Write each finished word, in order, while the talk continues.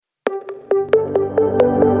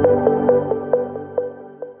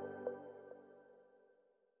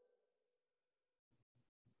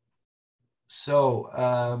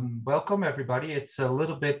Welcome everybody. It's a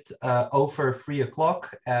little bit over 3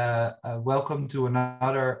 o'clock. Welcome to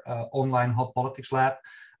another online Hot Politics Lab.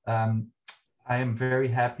 I am very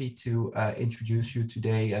happy to introduce you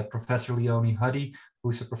today, Professor Leonie Huddy,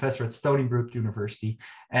 who's a professor at Stony Brook University.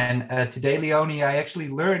 And today, Leonie, I actually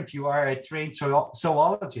learned you are a trained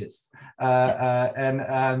zoologist.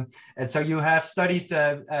 And so you have studied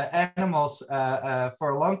animals for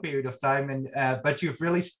a long period of time, and but you've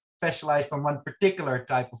really specialized on one particular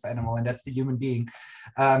type of animal, and that's the human being.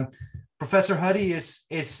 Professor Huddy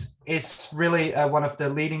is really one of the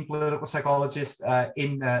leading political psychologists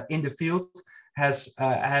in the field, has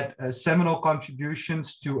had seminal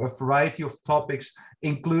contributions to a variety of topics,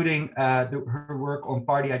 including her work on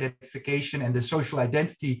party identification and the social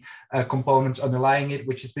identity components underlying it,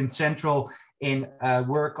 which has been central in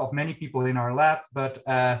work of many people in our lab. But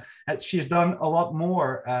she has done a lot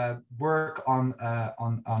more work on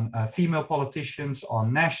female politicians,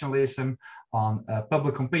 on nationalism, on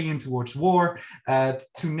public opinion towards war,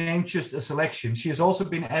 to name just a selection. She has also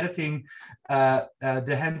been editing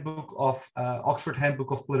the handbook of Oxford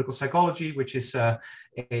Handbook of Political Psychology, which is a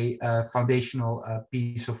foundational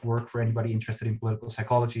piece of work for anybody interested in political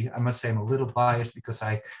psychology. I must say I'm a little biased because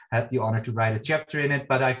I had the honor to write a chapter in it,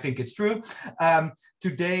 but I think it's true.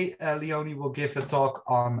 Today, Leonie will give a talk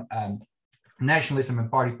on nationalism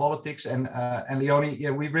and party politics. And Leonie,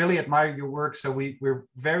 yeah, we really admire your work. So we're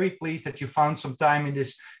very pleased that you found some time in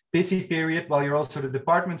this busy period, while you're also the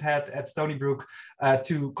department head at Stony Brook,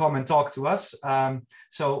 to come and talk to us.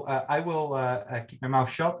 So I will keep my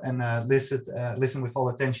mouth shut and listen with all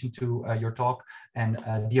attention to your talk, and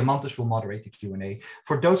Diamantis will moderate the Q&A.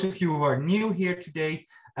 For those of you who are new here today,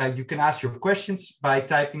 you can ask your questions by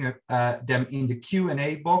typing them in the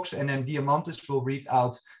Q&A box, and then Diamantis will read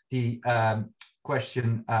out the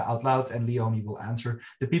question out loud, and Leonie will answer.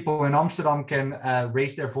 The people in Amsterdam can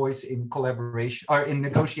raise their voice in collaboration or in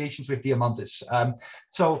negotiations with Diamantis.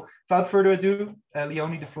 So without further ado,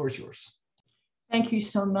 Leonie, the floor is yours. Thank you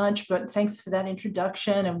so much, but thanks for that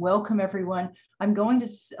introduction, and welcome everyone. I'm going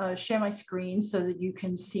to share my screen so that you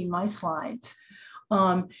can see my slides.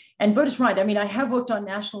 And Bert is right. I mean, I have worked on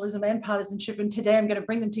nationalism and partisanship, and today I'm going to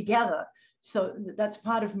bring them together. So that's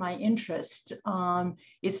part of my interest,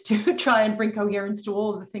 is to try and bring coherence to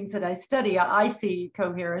all of the things that I study. I see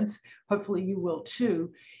coherence. Hopefully you will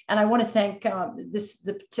too. And I want to thank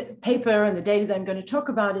the paper and the data that I'm going to talk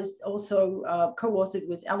about is also co-authored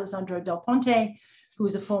with Alessandro Del Ponte, who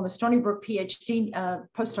is a former Stony Brook PhD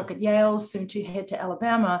postdoc at Yale, soon to head to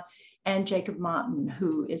Alabama, and Jacob Martin,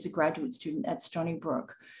 who is a graduate student at Stony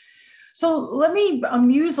Brook. So let me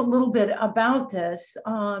muse a little bit about this.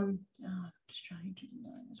 Just trying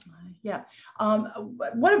to,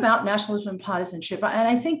 what about nationalism and partisanship? And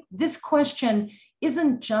I think this question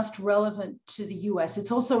isn't just relevant to the US,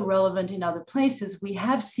 it's also relevant in other places. We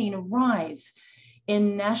have seen a rise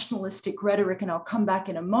in nationalistic rhetoric, and I'll come back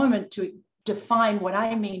in a moment to define what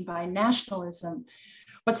I mean by nationalism.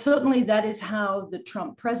 But certainly that is how the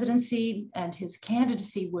Trump presidency and his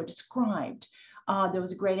candidacy were described. There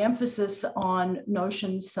was a great emphasis on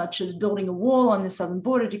notions such as building a wall on the southern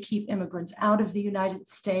border to keep immigrants out of the United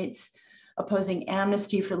States, opposing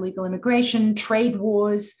amnesty for illegal immigration, trade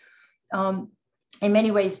wars. In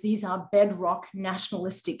many ways, these are bedrock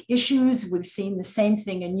nationalistic issues. We've seen the same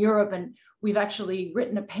thing in Europe, and we've actually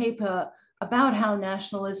written a paper about how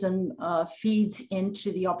nationalism feeds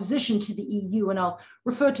into the opposition to the EU, and I'll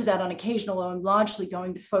refer to that on occasion, although I'm largely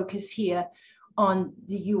going to focus here on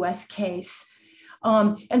the US case.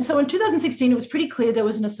 And so in 2016, it was pretty clear there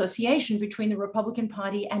was an association between the Republican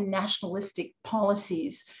Party and nationalistic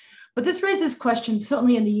policies. But this raises questions,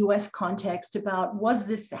 certainly in the US context, about was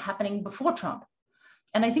this happening before Trump?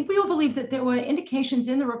 And I think we all believe that there were indications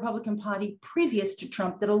in the Republican Party previous to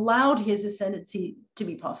Trump that allowed his ascendancy to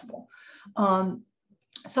be possible.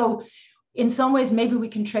 So in some ways, maybe we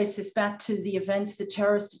can trace this back to the events, the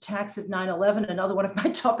terrorist attacks of 9/11, another one of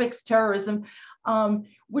my topics, terrorism,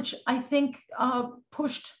 which I think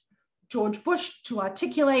pushed George Bush to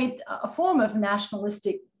articulate a form of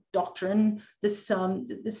nationalistic doctrine,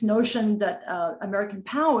 this notion that American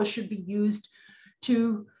power should be used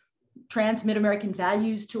to transmit American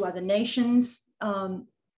values to other nations.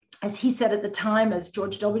 As he said at the time, as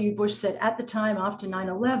George W. Bush said at the time after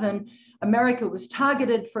 9/11, America was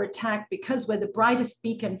targeted for attack because we're the brightest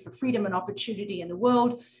beacon for freedom and opportunity in the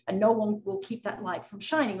world, and no one will keep that light from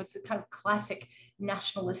shining. It's a kind of classic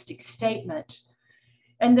nationalistic statement.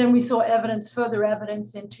 And then we saw further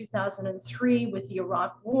evidence in 2003 with the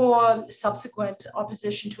Iraq War, subsequent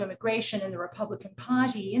opposition to immigration in the Republican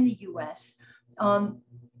Party in the US.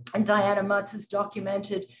 And Diana Mutz has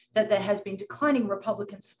documented that there has been declining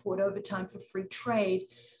Republican support over time for free trade,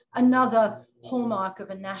 another hallmark of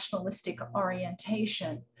a nationalistic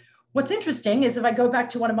orientation. What's interesting is if I go back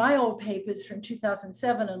to one of my old papers from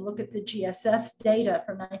 2007 and look at the GSS data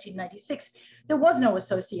from 1996, there was no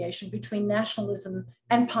association between nationalism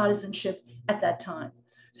and partisanship at that time.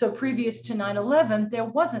 So previous to 9/11, there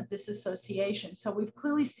wasn't this association. So we've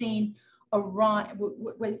clearly seen a rise,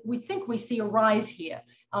 we think we see a rise here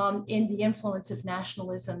in the influence of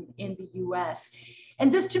nationalism in the US.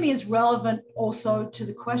 And this to me is relevant also to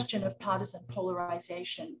the question of partisan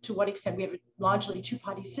polarization. To what extent we have a largely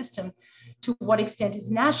two-party system, to what extent is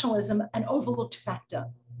nationalism an overlooked factor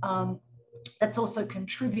that's also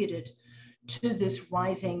contributed to this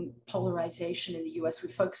rising polarization in the US. We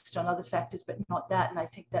focused on other factors, but not that, and I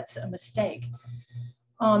think that's a mistake.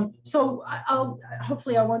 So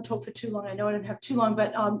hopefully I won't talk for too long. I know I don't have too long,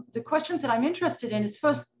 but the questions that I'm interested in is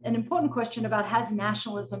first an important question about has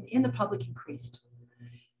nationalism in the public increased?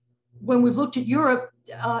 When we've looked at Europe,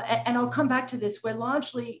 and I'll come back to this, we're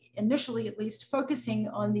largely, initially at least, focusing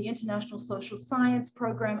on the International Social Science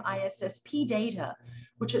Program, ISSP data,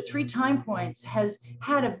 which at 3 time points has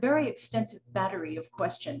had a very extensive battery of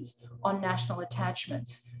questions on national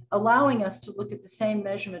attachments, allowing us to look at the same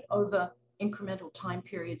measurement over incremental time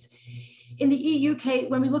periods. In the EU case,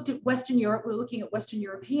 when we looked at Western Europe, we're looking at Western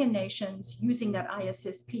European nations using that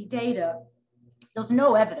ISSP data. There's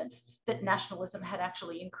no evidence that nationalism had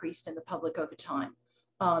actually increased in the public over time.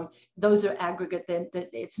 Those are aggregate, that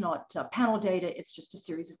it's not panel data, it's just a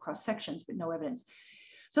series of cross sections, but no evidence.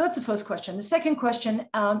 So that's the first question. The second question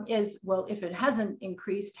is, well, if it hasn't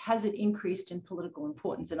increased, has it increased in political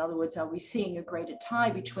importance? In other words, are we seeing a greater tie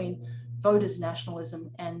between voters' nationalism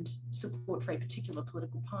and support for a particular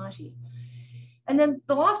political party? And then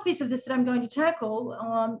the last piece of this that I'm going to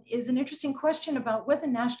tackle is an interesting question about whether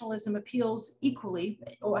nationalism appeals equally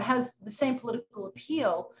or has the same political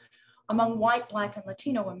appeal among white, Black, and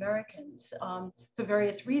Latino Americans. For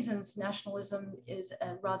various reasons, nationalism is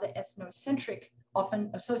a rather ethnocentric, often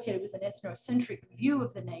associated with an ethnocentric view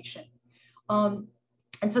of the nation. And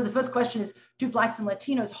so the first question is, do Blacks and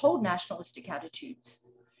Latinos hold nationalistic attitudes?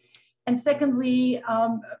 And secondly,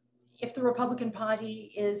 if the Republican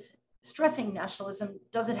Party is stressing nationalism,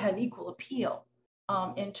 does it have equal appeal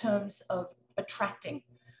in terms of attracting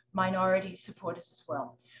minority supporters as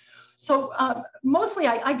well? So mostly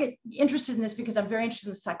I get interested in this because I'm very interested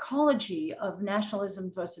in the psychology of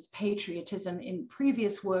nationalism versus patriotism. In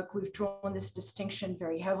previous work, we've drawn this distinction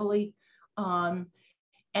very heavily.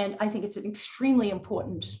 And I think it's an extremely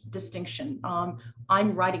important distinction.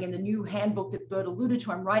 I'm writing in the new handbook that Bert alluded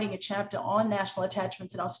to, I'm writing a chapter on national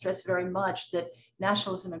attachments, and I'll stress very much that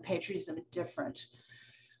nationalism and patriotism are different,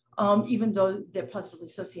 even though they're positively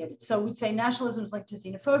associated. So we'd say nationalism is linked to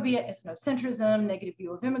xenophobia, ethnocentrism, negative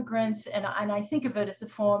view of immigrants, and I think of it as a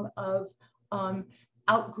form of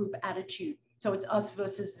outgroup attitude. So it's us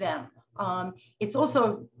versus them. It's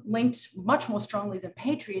also linked much more strongly than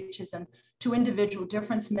patriotism to individual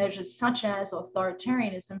difference measures such as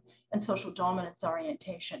authoritarianism and social dominance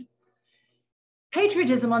orientation.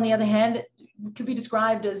 Patriotism, on the other hand, could be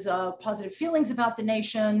described as positive feelings about the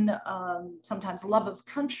nation, sometimes love of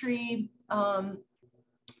country,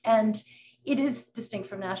 and it is distinct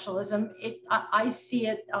from nationalism. I see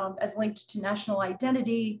it as linked to national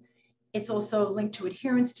identity. It's also linked to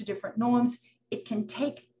adherence to different norms. It can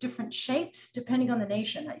take different shapes depending on the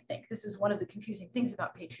nation, I think. This is one of the confusing things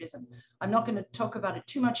about patriotism. I'm not going to talk about it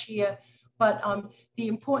too much here, but the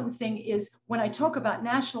important thing is when I talk about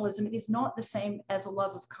nationalism, it is not the same as a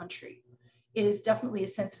love of country. It is definitely a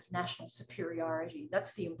sense of national superiority.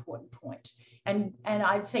 That's the important point. And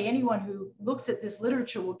I'd say anyone who looks at this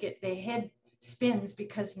literature will get their head spins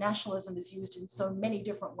because nationalism is used in so many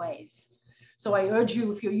different ways. So I urge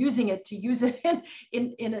you, if you're using it, to use it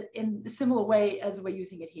in a similar way as we're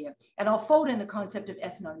using it here. And I'll fold in the concept of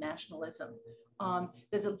ethno-nationalism.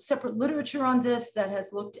 There's a separate literature on this that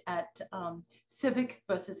has looked at civic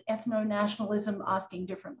versus ethno-nationalism, asking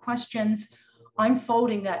different questions. I'm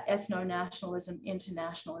folding that ethno-nationalism into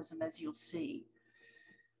nationalism, as you'll see.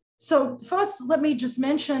 So first, let me just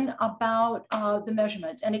mention about the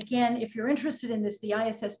measurement. And again, if you're interested in this, the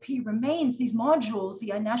ISSP remains, these modules,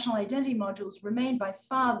 the national identity modules remain by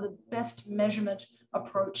far the best measurement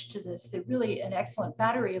approach to this. They're really an excellent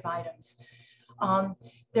battery of items.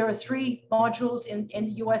 There are 3 modules in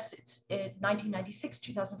the US. It's in 1996,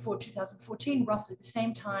 2004, 2014, roughly the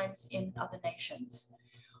same times in other nations.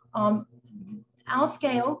 Our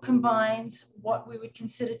scale combines what we would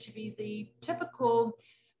consider to be the typical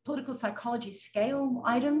political psychology scale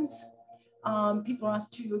items, People are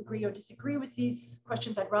asked to agree or disagree with these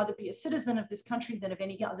questions. I'd rather be a citizen of this country than of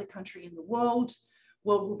any other country in the world.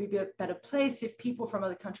 World will be a better place if people from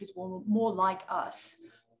other countries were more like us,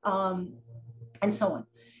 and so on.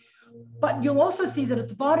 But you'll also see that at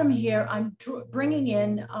the bottom here, I'm bringing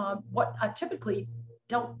in what are typically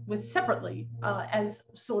dealt with separately as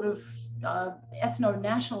sort of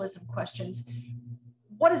ethno-nationalism questions.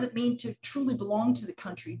 What does it mean to truly belong to the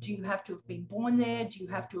country? Do you have to have been born there? Do you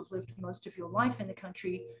have to have lived most of your life in the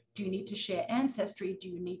country? Do you need to share ancestry? Do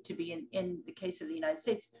you need to be, in the case of the United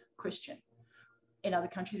States, Christian? In other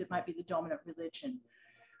countries, it might be the dominant religion.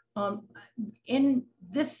 In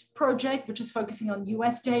this project, which is focusing on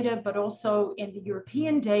US data, but also in the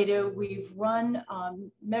European data, we've run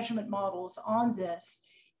measurement models on this.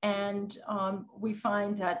 And we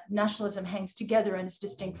find that nationalism hangs together and is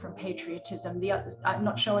distinct from patriotism. I'm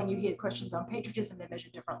not showing you here questions on patriotism, they're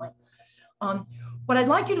measured differently. What I'd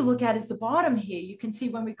like you to look at is the bottom here. You can see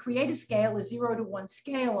when we create a scale, a 0 to 1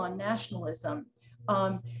 scale on nationalism,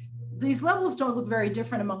 these levels don't look very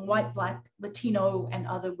different among white, Black, Latino, and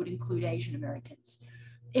other would include Asian Americans.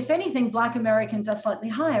 If anything, Black Americans are slightly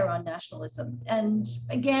higher on nationalism. And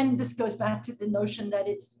again, this goes back to the notion that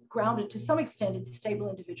it's grounded to some extent in stable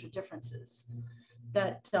individual differences.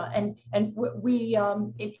 That we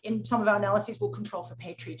in some of our analyses will control for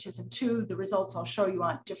patriotism too. The results I'll show you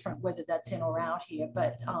aren't different whether that's in or out here,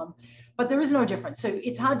 but there is no difference. So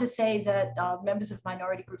it's hard to say that members of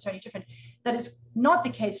minority groups are any different. That is not the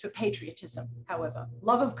case for patriotism, however.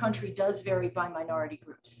 Love of country does vary by minority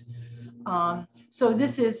groups. So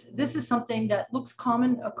this is something that looks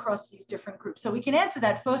common across these different groups. So we can answer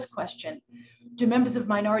that first question. Do members of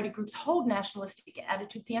minority groups hold nationalistic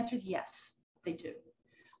attitudes? The answer is yes, they do.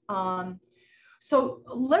 So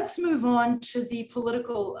let's move on to the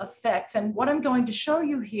political effects. And what I'm going to show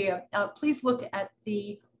you here, please look at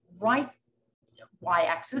the right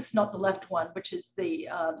y-axis, not the left one, which is the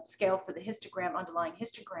scale for the histogram, underlying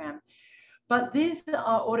histogram. But these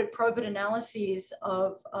are audit probate analyses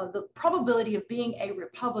of the probability of being a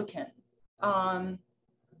Republican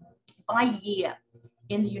by year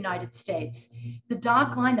in the United States. The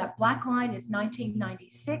dark line, that black line, is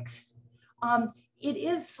 1996. It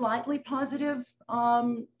is slightly positive.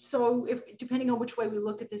 So depending on which way we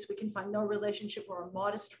look at this, we can find no relationship or a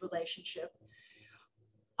modest relationship.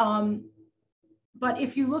 But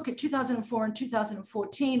if you look at 2004 and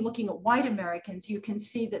 2014, looking at white Americans, you can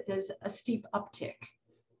see that there's a steep uptick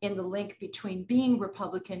in the link between being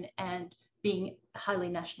Republican and being highly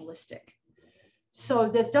nationalistic. So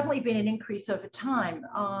there's definitely been an increase over time.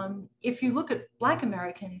 If you look at Black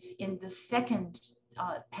Americans in the second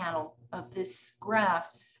panel of this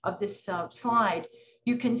graph, of this slide,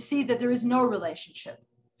 you can see that there is no relationship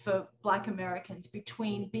for Black Americans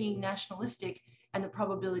between being nationalistic and the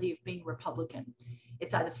probability of being Republican.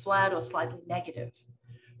 It's either flat or slightly negative.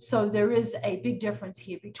 So there is a big difference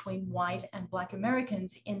here between white and Black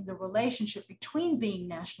Americans in the relationship between being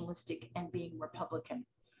nationalistic and being Republican.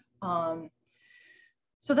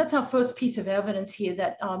 So that's our first piece of evidence here,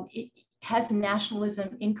 that has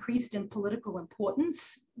nationalism increased in political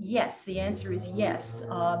importance? Yes, the answer is yes.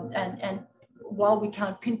 And while we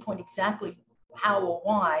can't pinpoint exactly how or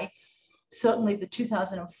why, certainly the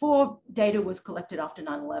 2004 data was collected after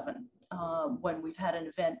 9/11, when we've had an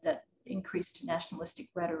event that increased nationalistic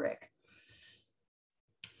rhetoric.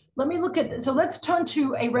 Let me look at, so let's turn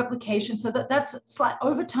to a replication. So that's slight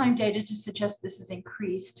over time data to suggest this is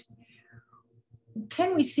increased.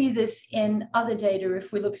 Can we see this in other data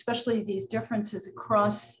if we look, especially these differences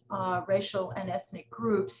across racial and ethnic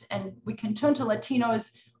groups? And we can turn to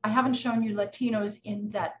Latinos. I haven't shown you Latinos in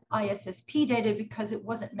that ISSP data because it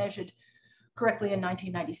wasn't measured correctly in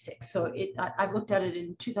 1996. So I've looked at it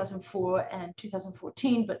in 2004 and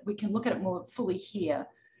 2014, but we can look at it more fully here.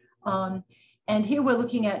 And here we're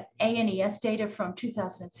looking at ANES data from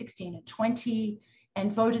 2016 and 20,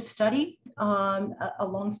 and voter study, a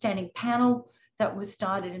longstanding panel that was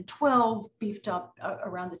started in 12, beefed up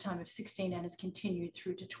around the time of 16, and has continued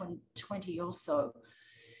through to 2020 or so.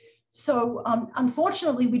 So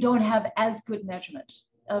unfortunately, we don't have as good measurement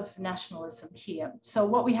of nationalism here. So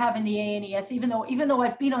what we have in the ANES, even though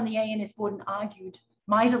I've been on the ANES board and argued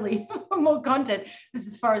mightily for more content, this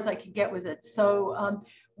is as far as I could get with it. So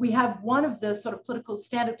we have one of the sort of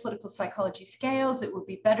standard political psychology scales. It would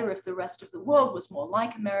be better if the rest of the world was more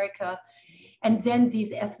like America. And then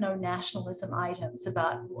these ethno-nationalism items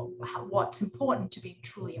about what's important to being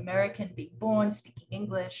truly American, being born, speaking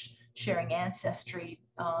English, sharing ancestry.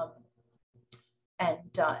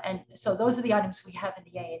 And so those are the items we have in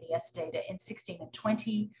the ANES data in 16 and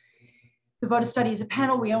 20. The voter study is a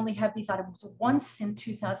panel. We only have these items once in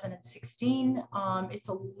 2016. It's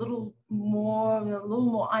a little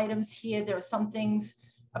more items here. There are some things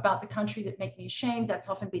about the country that make me ashamed. That's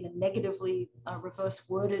often been a negatively reverse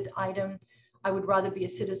worded item. I would rather be a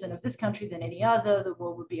citizen of this country than any other. The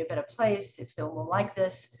world would be a better place if they were more like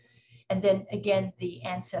this. And then again, the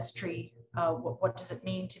ancestry. What does it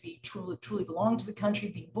mean to be truly belong to the country,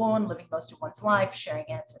 being born, living most of one's life, sharing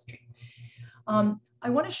ancestry? I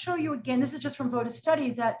want to show you again, this is just from voter study,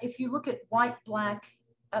 that if you look at white, black,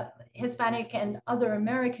 Hispanic, and other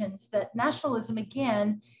Americans, that nationalism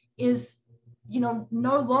again is,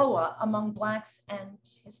 no lower among blacks and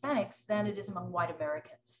Hispanics than it is among white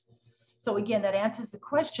Americans. So again, that answers the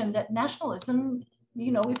question that nationalism,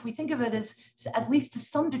 if we think of it as, at least to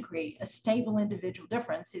some degree, a stable individual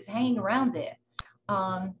difference, is hanging around there.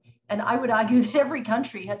 And I would argue that every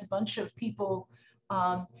country has a bunch of people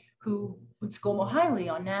who would score more highly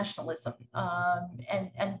on nationalism.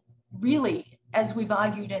 And really, as we've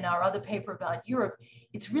argued in our other paper about Europe,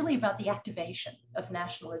 it's really about the activation of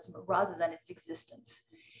nationalism rather than its existence.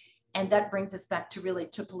 And that brings us back to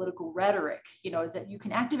political rhetoric, that you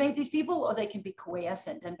can activate these people or they can be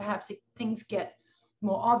quiescent. And perhaps things get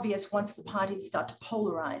more obvious once the parties start to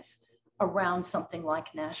polarize around something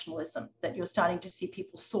like nationalism, that you're starting to see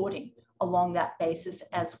people sorting along that basis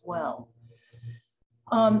as well.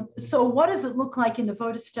 So what does it look like in the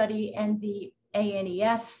voter study and the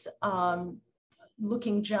ANES,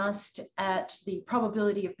 looking just at the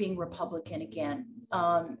probability of being Republican again?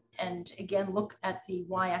 And again, look at the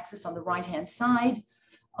y-axis on the right-hand side.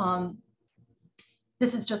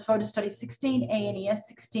 This is just voter study 16, ANES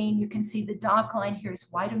 16. You can see the dark line here is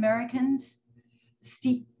white Americans,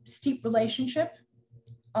 steep relationship.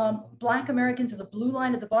 Black Americans are the blue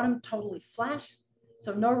line at the bottom, totally flat.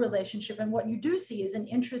 So no relationship. And what you do see is an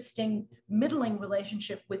interesting middling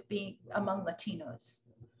relationship with being among Latinos.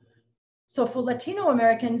 So for Latino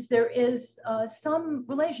Americans, there is some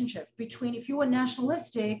relationship between, if you are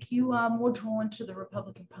nationalistic, you are more drawn to the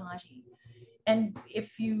Republican Party. And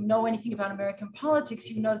if you know anything about American politics,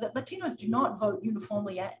 you know that Latinos do not vote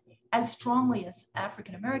uniformly as strongly as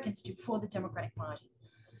African Americans do for the Democratic Party.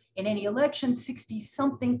 In any election,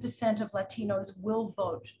 60-something% of Latinos will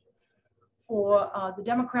vote for the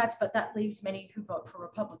Democrats, but that leaves many who vote for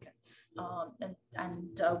Republicans.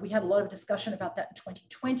 We had a lot of discussion about that in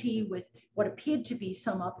 2020 with what appeared to be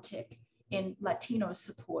some uptick in Latino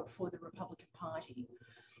support for the Republican Party.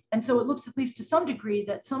 And so it looks, at least to some degree,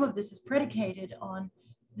 that some of this is predicated on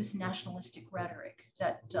this nationalistic rhetoric,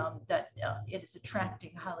 that it is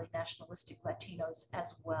attracting highly nationalistic Latinos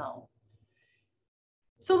as well.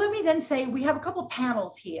 So let me then say, we have a couple of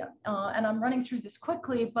panels here, and I'm running through this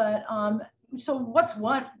quickly, but so what's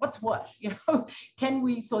what? Can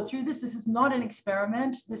we sort through this? This is not an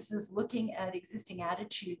experiment. This is looking at existing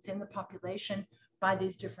attitudes in the population by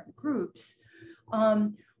these different groups.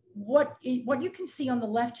 What you can see on the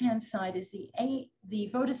left-hand side is the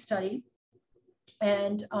voter study,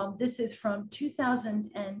 and this is from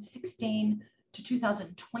 2016 to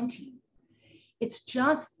 2020. It's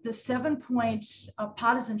just the 7-point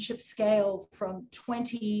partisanship scale from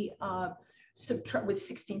 20 with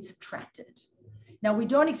 16 subtracted. Now, we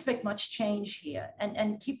don't expect much change here,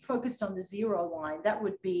 and keep focused on the 0 line. That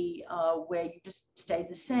would be where you just stay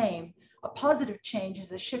the same. A positive change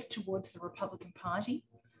is a shift towards the Republican Party.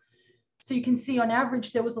 So you can see on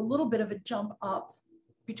average, there was a little bit of a jump up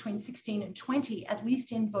between 16 and 20, at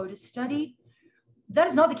least in voter study. That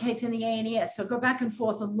is not the case in the ANES. So go back and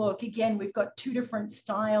forth and look. Again, we've got two different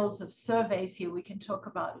styles of surveys here. We can talk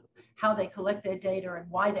about how they collect their data and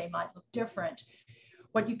why they might look different.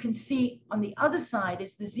 What you can see on the other side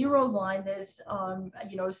is the 0 line. There's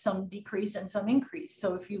some decrease and some increase.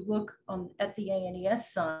 So if you look at the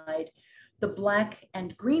ANES side, the black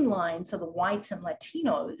and green lines are the whites and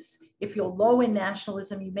Latinos. If you're low in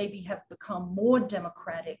nationalism, you maybe have become more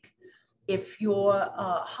Democratic. If you're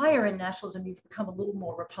higher in nationalism, you've become a little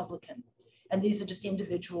more Republican. And these are just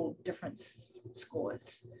individual difference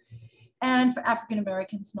scores. And for African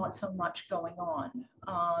Americans, not so much going on.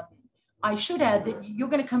 I should add that you're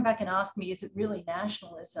going to come back and ask me, is it really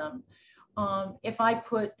nationalism? If I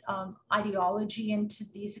put ideology into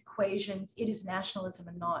these equations, it is nationalism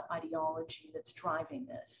and not ideology that's driving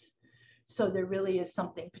this. So there really is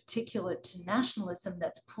something particular to nationalism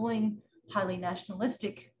that's pulling highly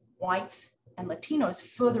nationalistic whites and Latinos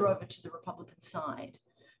further over to the Republican side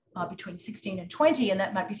between 16 and 20. And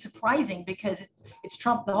that might be surprising because it's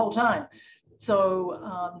Trump the whole time.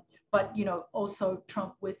 So, but also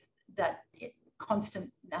Trump with that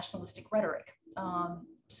constant nationalistic rhetoric.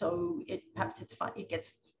 So perhaps it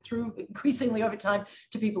gets through increasingly over time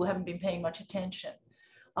to people who haven't been paying much attention.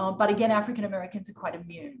 But again, African Americans are quite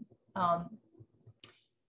immune.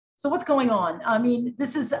 So what's going on? I mean,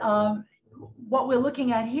 this is what we're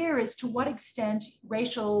looking at here is to what extent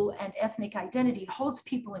racial and ethnic identity holds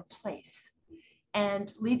people in place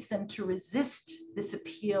and leads them to resist this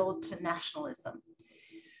appeal to nationalism.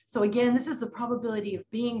 So again, this is the probability of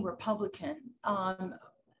being Republican.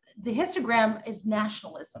 The histogram is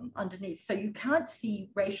nationalism underneath, so you can't see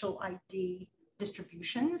racial ID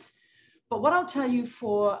distributions. But what I'll tell you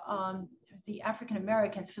for the African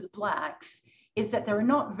Americans, for the Blacks, is that there are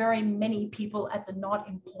not very many people at the not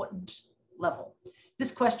important level.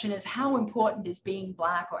 This question is, how important is being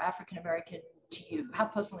Black or African American to you? How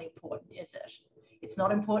personally important is it? It's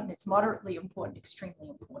not important, it's moderately important, extremely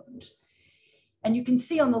important. And you can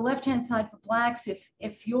see on the left-hand side for Blacks,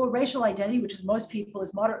 if your racial identity, which is most people,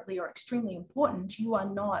 is moderately or extremely important, you are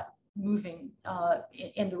not moving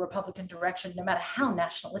in the Republican direction, no matter how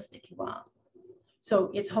nationalistic you are. So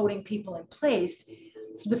it's holding people in place.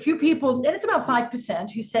 The few people, and it's about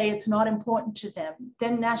 5%, who say it's not important to them,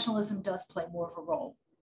 then nationalism does play more of a role.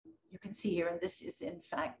 You can see here, and this is in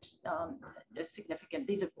fact significant.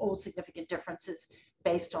 These are all significant differences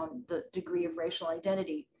based on the degree of racial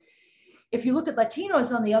identity. If you look at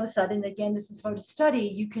Latinos on the other side, and again, this is voter study,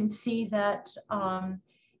 you can see that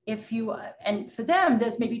if you, and for them,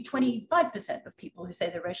 there's maybe 25% of people who say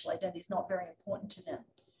their racial identity is not very important to them.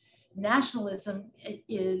 Nationalism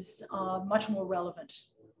is much more relevant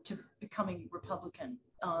to becoming Republican.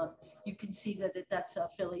 You can see that that's a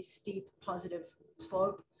fairly steep positive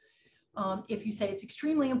slope. If you say it's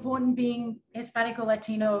extremely important being Hispanic or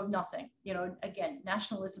Latino, nothing. You know, again,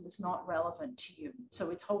 nationalism is not relevant to you. So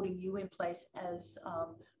it's holding you in place as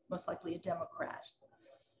most likely a Democrat.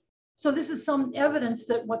 So this is some evidence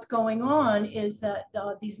that what's going on is that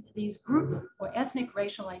these group or ethnic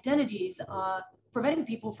racial identities are preventing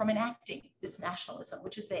people from enacting this nationalism,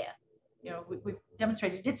 which is there. You know, we've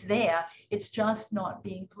demonstrated it's there. It's just not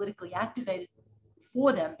being politically activated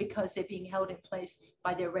for them because they're being held in place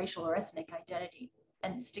by their racial or ethnic identity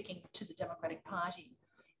and sticking to the Democratic Party.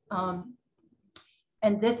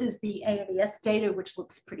 And this is the ANES data, which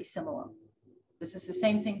looks pretty similar. This is the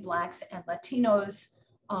same thing, Blacks and Latinos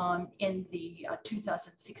in the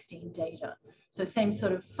 2016 data. So same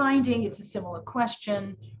sort of finding, it's a similar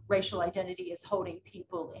question. Racial identity is holding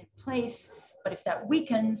people in place, but if that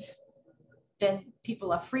weakens, then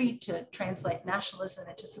people are free to translate nationalism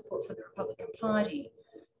into support for the Republican Party.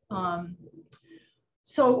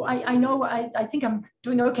 So I know I think I'm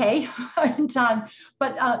doing okay in time,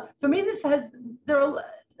 but for me there are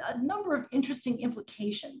a number of interesting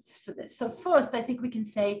implications for this. So first, I think we can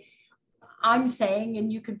say, I'm saying,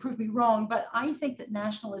 and you can prove me wrong, but I think that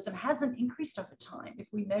nationalism hasn't increased over time if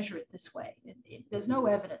we measure it this way. There's no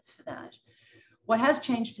evidence for that. What has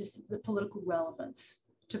changed is the political relevance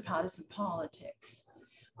to partisan politics.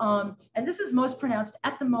 And this is most pronounced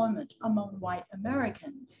at the moment among white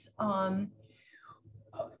Americans.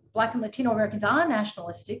 Black and Latino Americans are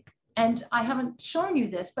nationalistic, and I haven't shown you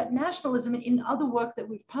this, but nationalism in other work that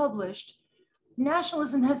we've published,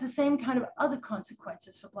 nationalism has the same kind of other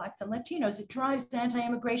consequences for Blacks and Latinos. It drives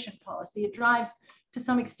anti-immigration policy. It drives, to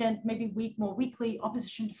some extent, maybe more weakly,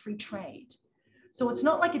 opposition to free trade. So it's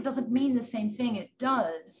not like it doesn't mean the same thing, it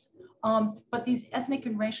does. But these ethnic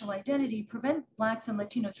and racial identity prevent Blacks and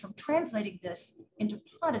Latinos from translating this into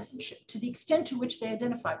partisanship to the extent to which they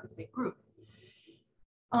identify with their group.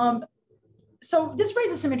 So this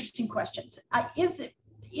raises some interesting questions. Is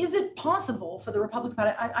it possible for the Republican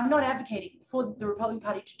Party, I'm not advocating for the Republican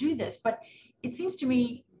Party to do this, but it seems to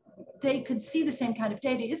me they could see the same kind of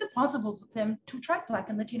data. Is it possible for them to attract Black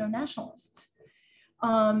and Latino nationalists?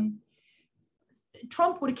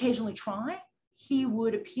 Trump would occasionally try. He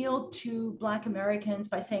would appeal to Black Americans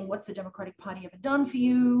by saying, what's the Democratic Party ever done for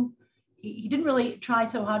you? He didn't really try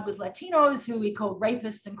so hard with Latinos, who he called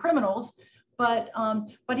rapists and criminals, but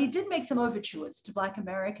he did make some overtures to Black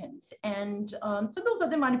Americans. And some people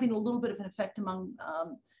thought there might have been a little bit of an effect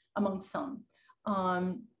among some.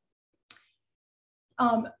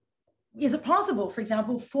 Is it possible, for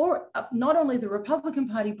example, for not only the Republican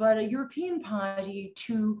Party, but a European party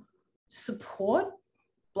to support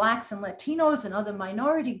Blacks and Latinos and other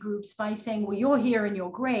minority groups by saying, well, you're here and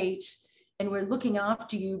you're great, and we're looking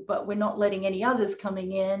after you, but we're not letting any others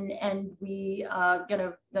coming in, and we are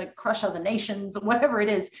going to crush other nations or whatever it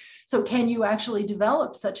is. So can you actually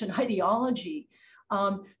develop such an ideology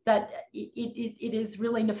that it is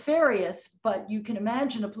really nefarious? But you can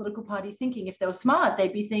imagine a political party thinking, if they were smart,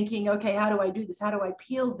 they'd be thinking, okay, how do I do this? How do I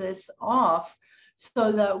peel this off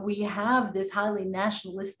so that we have this highly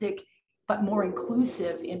nationalistic but more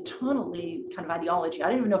inclusive internally kind of ideology. I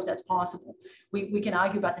don't even know if that's possible. We can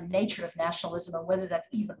argue about the nature of nationalism and whether that's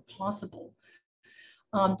even possible.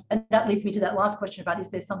 And that leads me to that last question about, is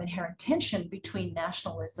there some inherent tension between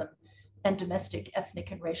nationalism and domestic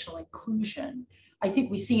ethnic and racial inclusion? I think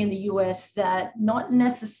we see in the US that not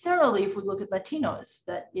necessarily, if we look at Latinos,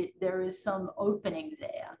 that there is some opening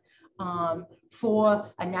there for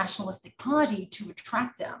a nationalistic party to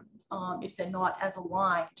attract them if they're not as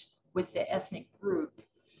aligned with their ethnic group.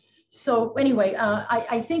 So anyway,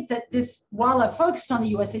 I think that this, while I focused on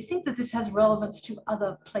the US, I think that this has relevance to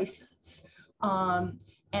other places.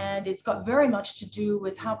 And it's got very much to do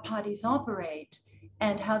with how parties operate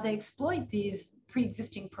and how they exploit these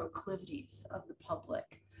pre-existing proclivities of the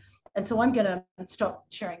public. And so I'm going to stop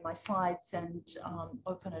sharing my slides and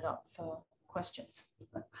open it up for questions.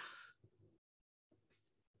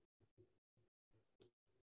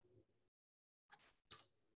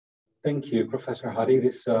 Thank you, Professor Huddy.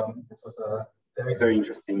 This was a very, very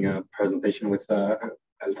interesting presentation with a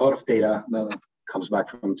lot of data that comes back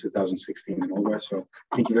from 2016 and over. So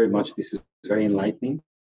thank you very much. This is very enlightening.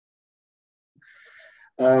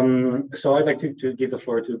 So I'd like to give the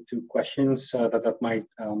floor to questions that might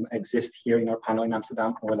exist here in our panel in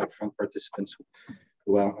Amsterdam, or like from participants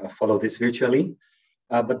who follow this virtually.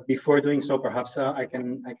 But before doing so, perhaps I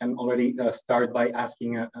can already start by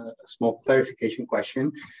asking a small clarification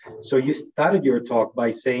question. So you started your talk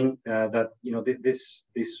by saying that this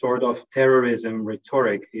sort of terrorism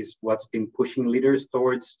rhetoric is what's been pushing leaders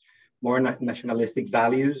towards more nationalistic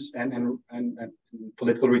values and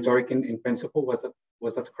political rhetoric in principle.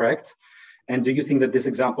 Was that correct? And do you think that this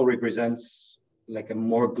example represents like a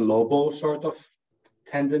more global sort of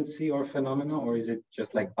tendency or phenomena, or is it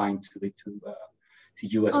just like bind to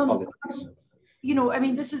U.S. politics? I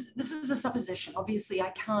mean, this is a supposition. Obviously, I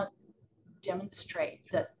can't demonstrate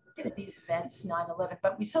that these events, 9/11,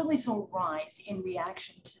 but we certainly saw a rise in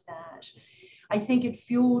reaction to that. I think it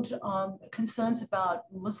fueled concerns about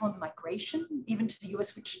Muslim migration, even to the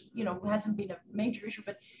U.S., which hasn't been a major issue,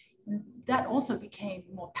 but that also became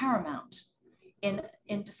more paramount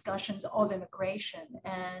in discussions of immigration.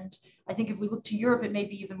 And I think if we look to Europe, it may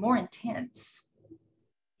be even more intense.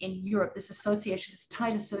 In Europe, this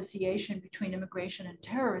tight association between immigration and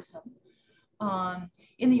terrorism.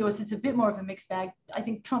 In the US, it's a bit more of a mixed bag. I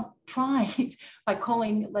think Trump tried by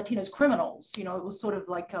calling Latinos criminals. It was sort of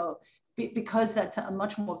like because that's a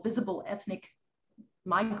much more visible ethnic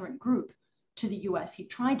migrant group to the US, he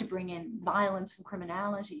tried to bring in violence and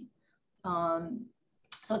criminality.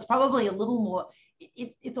 So it's probably a little more,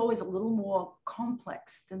 it's always a little more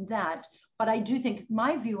complex than that. But I do think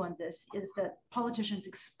my view on this is that politicians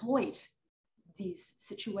exploit these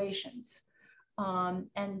situations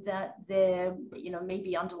and that there, may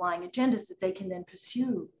be underlying agendas that they can then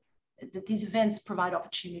pursue, that these events provide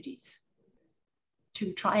opportunities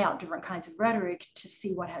to try out different kinds of rhetoric to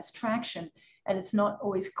see what has traction. And it's not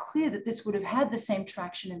always clear that this would have had the same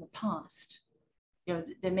traction in the past.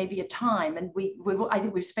 There may be a time, and I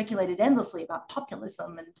think we've speculated endlessly about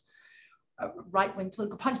populism and right-wing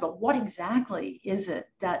political parties, but what exactly is it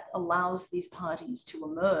that allows these parties to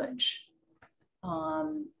emerge?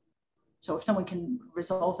 So if someone can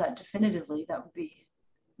resolve that definitively, that would be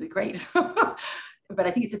great. But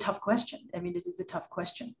I think it's a tough question. I mean, it is a tough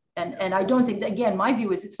question. And I don't think that, again, my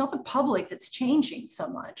view is it's not the public that's changing so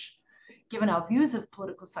much. Given our views of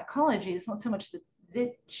political psychology, it's not so much that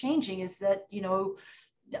they're changing, is that,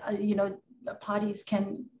 parties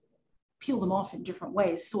can peel them off in different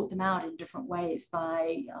ways, sort them out in different ways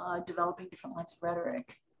by developing different lines of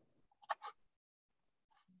rhetoric.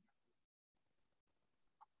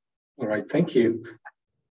 All right, thank you.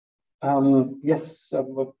 Yes,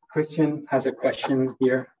 Christian has a question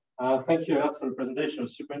here. Thank you a lot for the presentation. It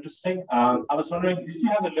was super interesting. I was wondering, did you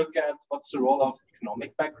have a look at what's the role of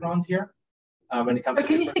economic background here? When it comes to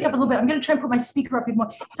can you speak up a little bit? I'm going to try and put my speaker up even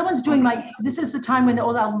more. Someone's doing this is the time when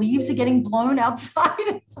all our leaves are getting blown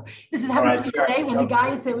outside. So this is happens to be the day when the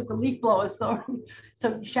guy is there with the leaf blower. So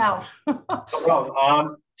shout. No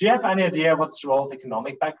problem. Do you have any idea what's the role of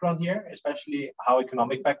economic background here, especially how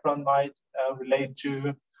economic background might relate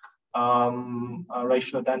to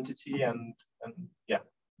racial identity and yeah,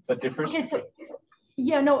 that differs? Okay, so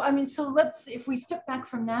yeah, no, I mean, so if we step back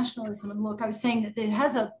from nationalism and look, I was saying that it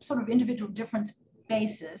has a sort of individual difference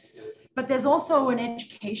basis, but there's also an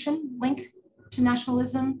education link to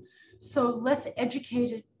nationalism. So less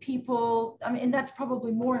educated people, I mean, and that's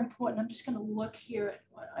probably more important. I'm just going to look here at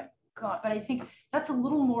what I've got, but I think that's a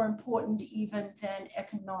little more important even than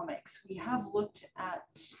economics. We have looked at,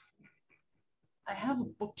 I have a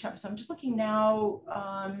book chapter, so I'm just looking now.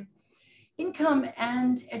 income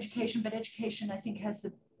and education, but education, I think, has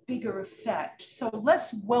the bigger effect. So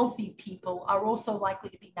less wealthy people are also likely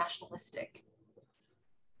to be nationalistic.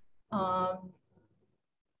 Now,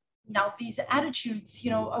 these attitudes,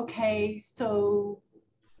 okay, so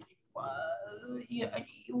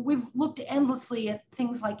we've looked endlessly at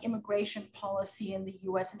things like immigration policy in the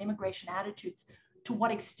US and immigration attitudes. To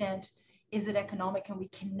what extent is it economic? And we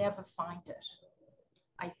can never find it.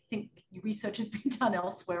 I think research has been done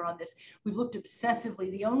elsewhere on this. We've looked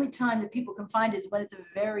obsessively. The only time that people can find is when it's a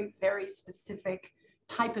very, very specific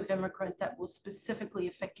type of immigrant that will specifically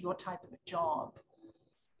affect your type of a job.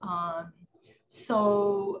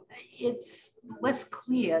 So it's less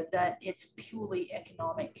clear that it's purely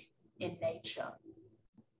economic in nature.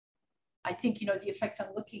 I think, the effects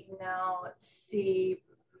I'm looking now, let's see,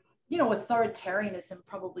 authoritarianism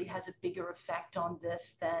probably has a bigger effect on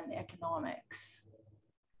this than economics.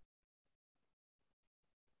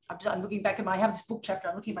 I'm looking back I have this book chapter,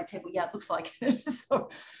 I'm looking at my table. Yeah, it looks like it. So,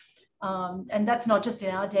 and that's not just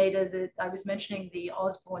in our data. That I was mentioning the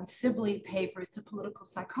Osborne-Sibley paper. It's a political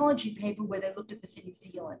psychology paper where they looked at this in New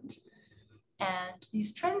Zealand. And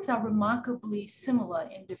these trends are remarkably similar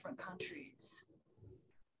in different countries.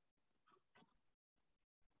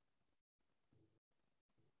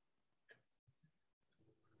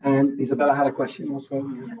 And Isabella had a question also.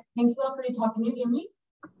 Thanks a lot for your talk. Can you hear me?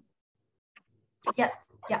 Yes.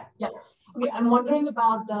 Yeah. Okay, I'm wondering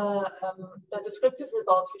about the descriptive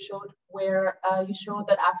results you showed, where you showed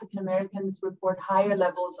that African Americans report higher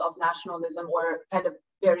levels of nationalism, or kind of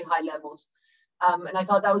very high levels. And I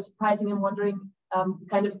thought that was surprising. I'm wondering,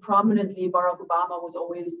 kind of prominently, Barack Obama was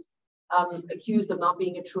always accused of not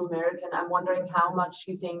being a true American. I'm wondering how much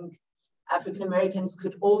you think African Americans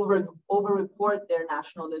could over-report their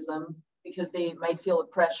nationalism because they might feel a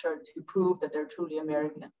pressure to prove that they're truly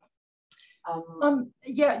American.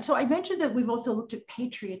 Yeah, so I mentioned that we've also looked at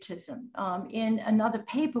patriotism. In another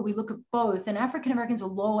paper, we look at both, and African Americans are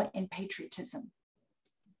lower in patriotism.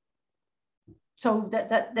 So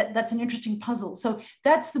that's an interesting puzzle. So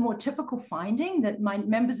that's the more typical finding, that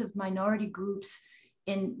members of minority groups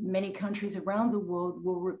in many countries around the world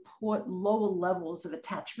will report lower levels of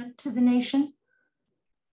attachment to the nation.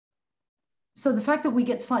 So the fact that we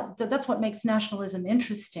get that's what makes nationalism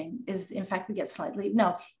interesting, is in fact we get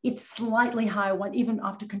it's slightly higher. Even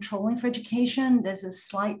after controlling for education, there's a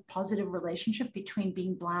slight positive relationship between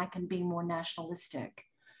being Black and being more nationalistic.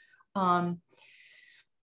 I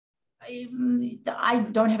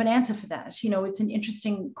don't have an answer for that. It's an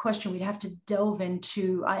interesting question. We'd have to delve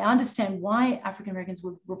into. I understand why African Americans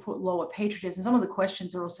would report lower patriotism. Some of the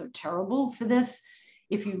questions are also terrible for this.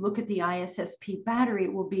 If you look at the ISSP battery,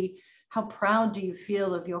 it will be, how proud do you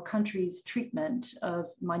feel of your country's treatment of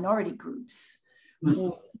minority groups?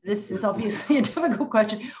 Well, this is obviously a difficult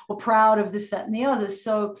question. Or proud of this, that, and the others.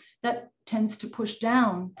 So that tends to push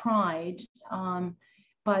down pride.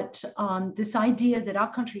 But this idea that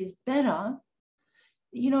our country is better,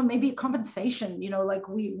 maybe a compensation, like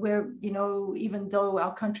we're, even though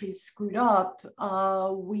our country's screwed up,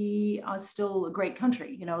 we are still a great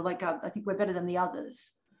country, I think we're better than the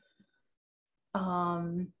others.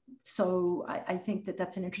 So I think that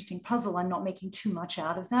that's an interesting puzzle. I'm not making too much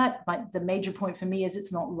out of that, but the major point for me is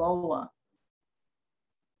it's not lower.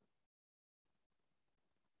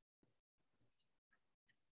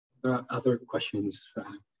 There are other questions.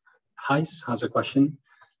 Heis has a question.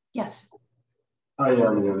 Yes. Hi,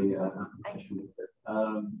 Leonie.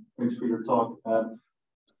 Thanks for your talk. I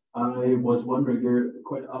was wondering,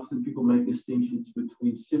 quite often people make distinctions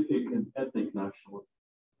between civic and ethnic nationalism.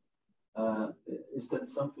 Is that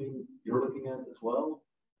something you're looking at as well?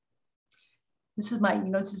 This is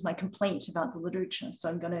my complaint about the literature. So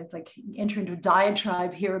I'm going to enter into a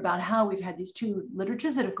diatribe here about how we've had these two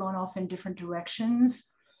literatures that have gone off in different directions.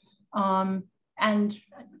 And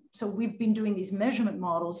so we've been doing these measurement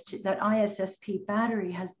models that ISSP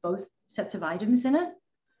battery has both sets of items in it.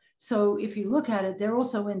 So if you look at it, they're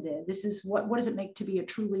also in there. This is what does it make to be a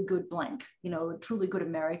truly good blank? A truly good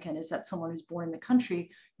American. Is that someone who's born in the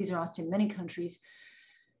country? These are asked in many countries.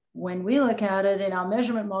 When we look at it in our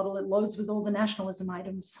measurement model, it loads with all the nationalism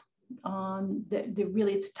items.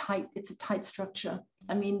 Really, it's a tight structure.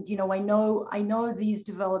 I mean, I know these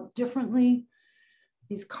develop differently.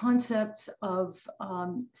 These concepts of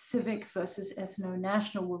civic versus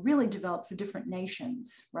ethno-national were really developed for different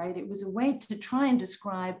nations, right? It was a way to try and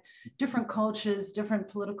describe different cultures, different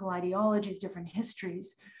political ideologies, different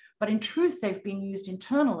histories. But in truth, they've been used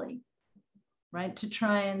internally, right, to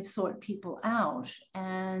try and sort people out.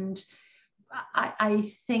 And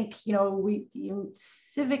I think,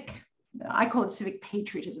 civic I call it civic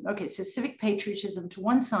patriotism. Okay, so civic patriotism to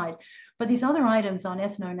one side, but these other items on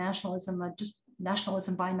ethno-nationalism are just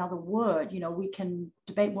nationalism by another word. We can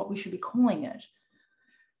debate what we should be calling it.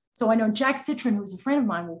 So I know Jack Citron, who's a friend of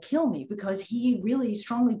mine, will kill me because he really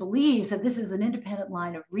strongly believes that this is an independent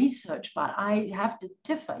line of research, but I have to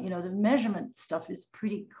differ. The measurement stuff is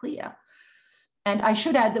pretty clear. And I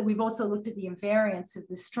should add that we've also looked at the invariance of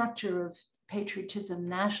the structure of patriotism,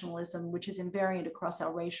 nationalism, which is invariant across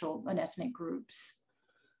our racial and ethnic groups.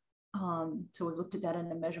 So we've looked at that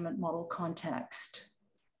in a measurement model context.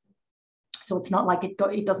 So it's not like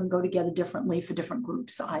it doesn't go together differently for different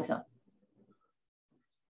groups either.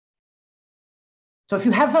 So if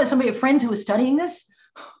you have some of your friends who are studying this,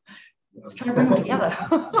 let's try to bring them together.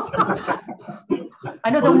 I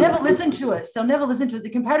know they'll never listen to us. They'll never listen to us. The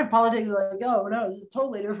comparative politics are like, oh no, this is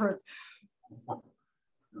totally different.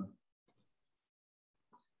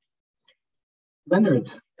 Leonard.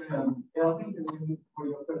 Yeah, thank you, Leonie, for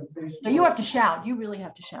your presentation. No, you have to shout. You really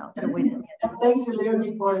have to shout. Thank you,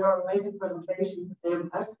 Leonie, for your amazing presentation. I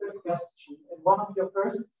have a question. In one of your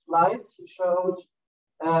first slides, you showed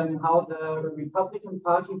how the Republican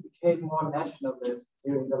Party became more nationalist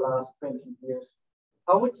during the last 20 years.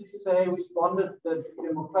 How would you say responded the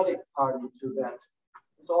Democratic Party to that?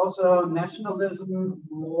 Is also nationalism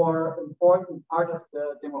more important part of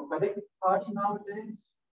the Democratic Party nowadays?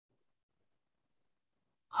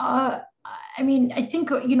 I mean, I think,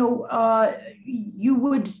 you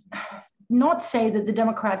would not say that the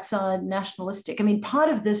Democrats are nationalistic. I mean, part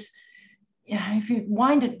of this, if you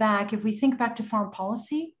wind it back, if we think back to foreign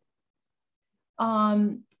policy,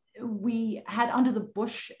 we had under the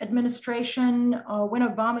Bush administration, when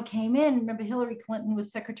Obama came in, remember Hillary Clinton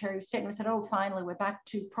was Secretary of State and we said, oh, finally, we're back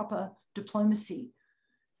to proper diplomacy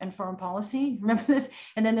and foreign policy. Remember this?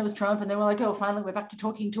 And then there was Trump and they were like, oh, finally, we're back to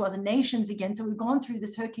talking to other nations again. So we've gone through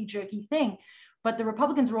this herky-jerky thing. But the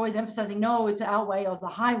Republicans were always emphasizing, no, it's our way or the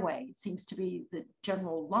highway. It seems to be the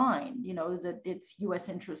general line, that it's US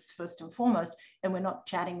interests first and foremost. And we're not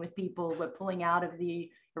chatting with people. We're pulling out of the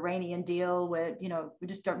Iranian deal where, we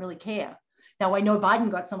just don't really care. Now, I know Biden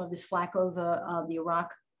got some of this flack over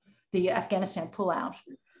the Afghanistan pullout.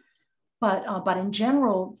 But in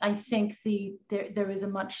general, I think there is a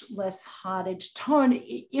much less hard-edged tone.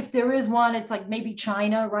 If there is one, it's like maybe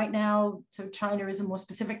China right now. So China is a more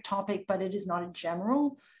specific topic, but it is not a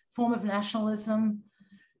general form of nationalism.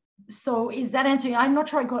 So is that answering? I'm not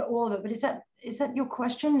sure I got all of it, but is that your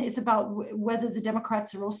question? It's about whether the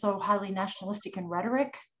Democrats are also highly nationalistic in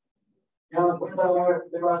rhetoric? Yeah, whether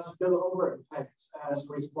there are spillover effects as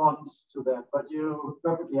response to that, but you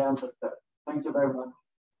perfectly answered that. Thank you very much.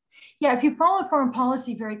 Yeah, if you follow foreign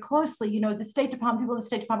policy very closely, the State Department, people in the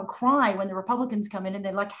State Department cry when the Republicans come in and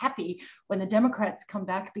they're like happy when the Democrats come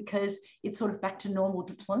back because it's sort of back to normal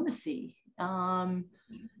diplomacy. Right?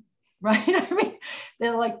 I mean,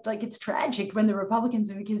 they're like it's tragic when the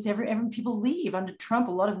Republicans, because every people leave under Trump,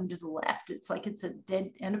 a lot of them just left. It's like it's a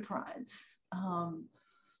dead enterprise. I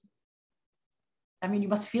mean, you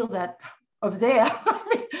must feel that over there. I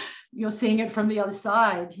mean, you're seeing it from the other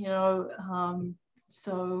side,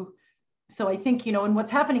 So I think, and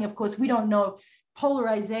what's happening, of course, we don't know.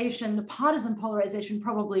 Polarization, the partisan polarization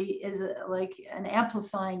probably is like an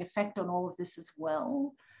amplifying effect on all of this as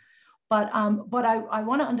well. But I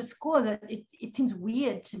want to underscore that it seems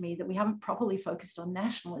weird to me that we haven't properly focused on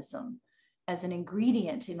nationalism as an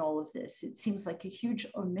ingredient in all of this. It seems like a huge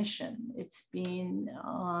omission. It's been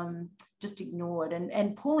just ignored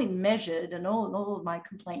and poorly measured, and all of my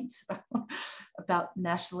complaints about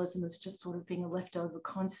nationalism is just sort of being a leftover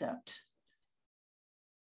concept.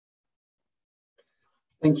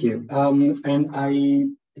 Thank you.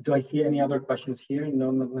 Do I see any other questions here?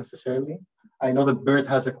 No, not necessarily. I know that Bert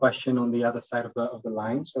has a question on the other side of the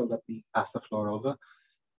line, so let me pass the floor over.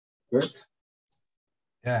 Bert?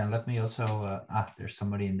 Yeah, and let me also, there's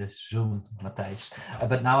somebody in this Zoom, Matthijs.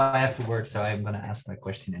 But now I have to work, so I'm going to ask my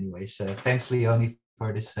question anyways. Thanks, Leonie,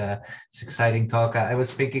 for this exciting talk. I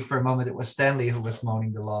was thinking for a moment it was Stanley who was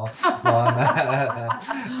mowing the lawn.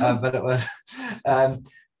 But it was.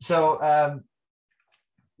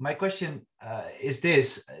 My question is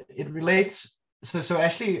this. It relates, so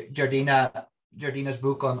actually Jardina's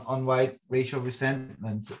book on white racial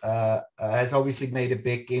resentment has obviously made a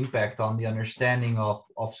big impact on the understanding of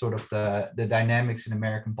sort of the dynamics in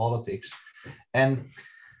American politics.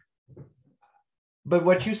 But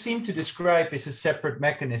what you seem to describe is a separate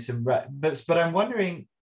mechanism, right? But I'm wondering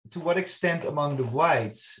to what extent among the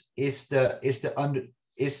whites is among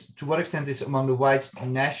the whites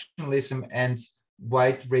nationalism and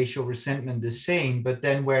white racial resentment the same, but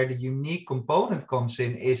then where the unique component comes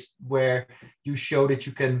in is where you show that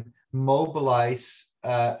you can mobilize,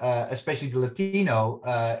 especially the Latino,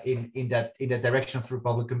 in that direction of the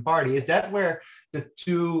Republican Party? Is that where the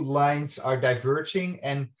two lines are diverging,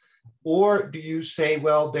 or do you say,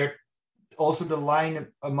 well, they're also the line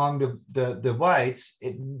among the whites,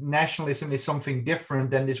 nationalism is something different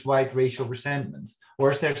than this white racial resentment?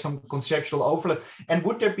 Or is there some conceptual overlap? And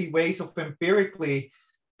would there be ways of empirically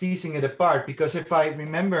teasing it apart? Because if I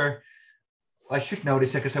remember, I should know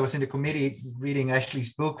this because I was in the committee reading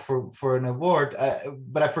Ashley's book for an award,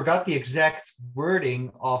 but I forgot the exact wording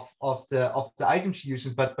of the items she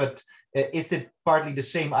uses. But is it partly the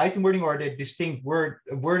same item wording, or are they distinct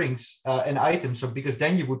wordings and items? So because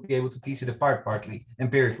then you would be able to tease it apart partly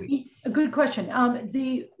empirically. A good question.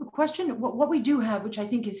 The question, what we do have, which I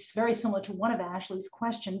think is very similar to one of Ashley's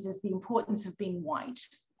questions, is the importance of being white.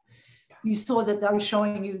 You saw that I was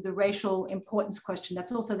showing you the racial importance question.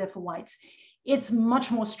 That's also there for whites. It's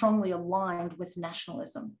much more strongly aligned with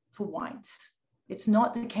nationalism for whites. It's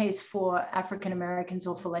not the case for African Americans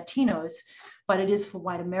or for Latinos, but it is for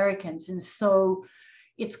white Americans. And so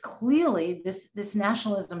it's clearly this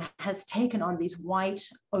nationalism has taken on these white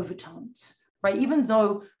overtones, right? Even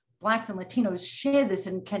though Blacks and Latinos share this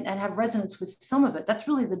and have resonance with some of it, that's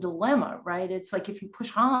really the dilemma, right? It's like if you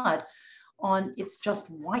push hard on it's just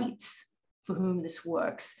whites for whom this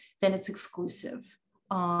works, then it's exclusive.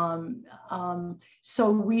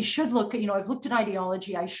 So we should look at, I've looked at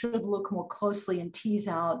ideology, I should look more closely and tease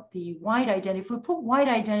out the white identity. If we put white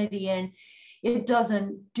identity in, it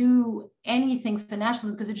doesn't do anything for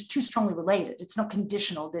nationalism because it's too strongly related. It's not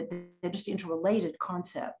conditional, they're just interrelated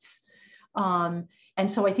concepts. And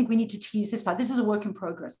so I think we need to tease this part. This is a work in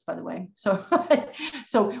progress, by the way. So,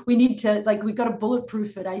 so we need to, we've got to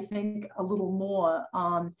bulletproof it, I think, a little more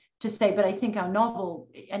to say, but I think our novel,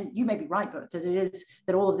 and you may be right, Bert,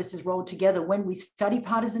 that all of this is rolled together. When we study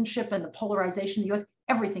partisanship and the polarization in the US,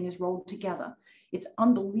 everything is rolled together. It's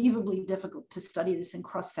unbelievably difficult to study this in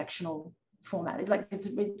cross-sectional format.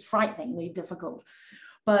 It's frighteningly difficult.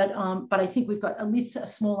 But I think we've got at least a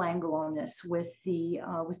small angle on this with the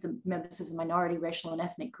members of the minority, racial, and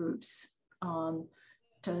ethnic groups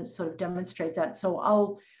to sort of demonstrate that. So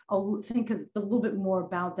I'll think a little bit more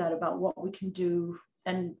about that, about what we can do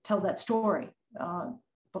and tell that story,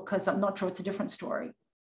 because I'm not sure it's a different story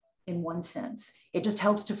in one sense. It just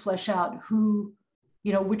helps to flesh out who,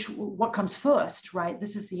 what comes first, right?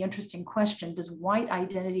 This is the interesting question. Does white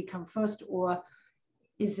identity come first, or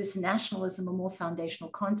is this nationalism a more foundational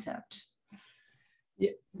concept?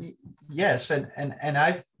 Yes, and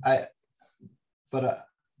but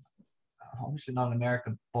obviously not an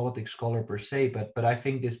American politics scholar per se, but I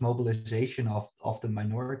think this mobilization of the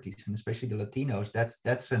minorities and especially the Latinos,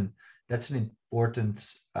 that's an important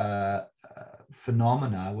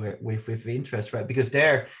phenomena with interest, right? Because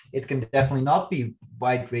there it can definitely not be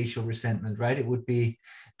white racial resentment, right? It would be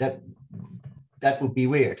that would be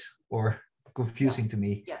weird or confusing to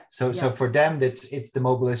me. Yeah. So for them, it's the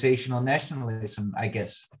mobilization on nationalism, I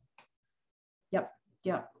guess. Yep.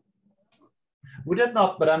 Would that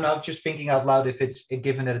not, but I'm not just thinking out loud, if it's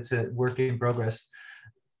given that it's a work in progress,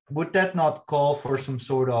 would that not call for some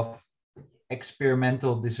sort of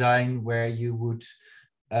experimental design where you would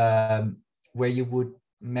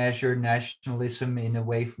measure nationalism in a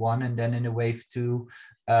wave one, and then in a wave two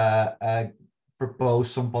propose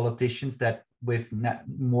some politicians that with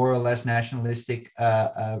more or less nationalistic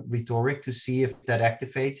rhetoric to see if that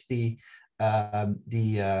activates the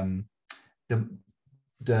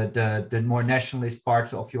more nationalist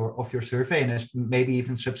parts of your survey, and maybe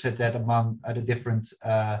even subset that among the different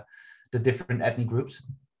ethnic groups?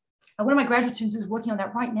 One of my graduate students is working on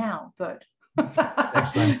that right now, but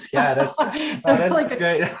excellent. Yeah, that's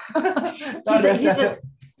great.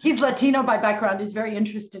 He's Latino by background. He's very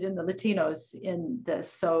interested in the Latinos in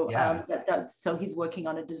this. So so he's working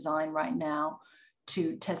on a design right now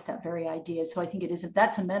to test that very idea. So I think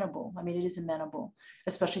that's amenable. I mean, it is amenable,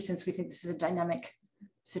 especially since we think this is a dynamic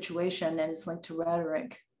situation and it's linked to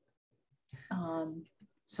rhetoric.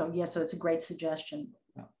 So it's a great suggestion.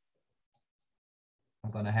 Yeah. I'm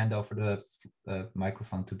going to hand over the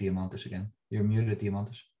microphone to Diamantis again. You're muted,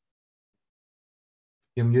 Diamantis.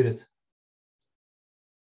 You're muted.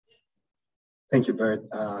 Thank you, Bert.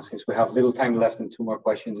 Since we have little time left and 2 more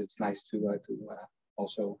questions, it's nice to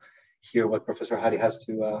also hear what Professor Huddy has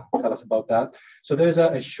to tell us about that. So there's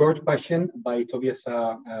a short question by Tobias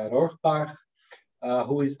Rohrbach,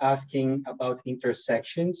 who is asking about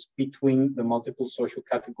intersections between the multiple social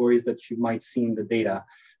categories that you might see in the data.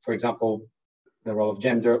 For example, the role of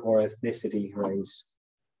gender or ethnicity, race.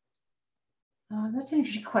 That's an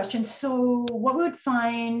interesting question. So what we would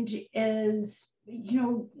find is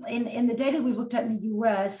in the data we've looked at in the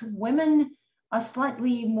US, women are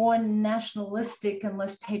slightly more nationalistic and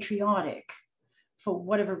less patriotic for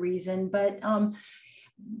whatever reason. But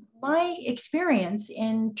my experience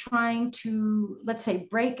in trying to, let's say,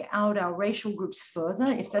 break out our racial groups further,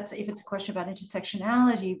 if it's a question about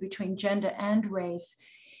intersectionality between gender and race,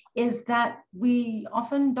 is that we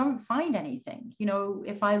often don't find anything.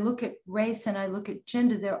 If I look at race and I look at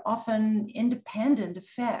gender, they're often independent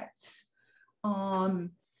effects.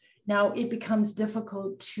 Now it becomes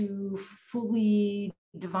difficult to fully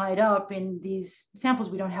divide up in these samples.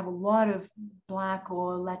 We don't have a lot of Black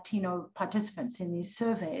or Latino participants in these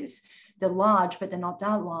surveys. They're large, but they're not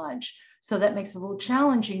that large. So that makes it a little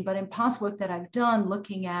challenging. But in past work that I've done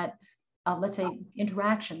looking at, let's say,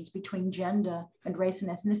 interactions between gender and race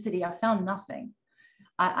and ethnicity, I found nothing.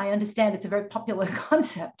 I understand it's a very popular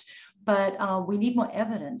concept, but we need more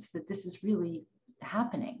evidence that this is really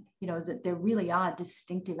happening, that there really are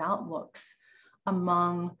distinctive outlooks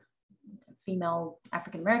among female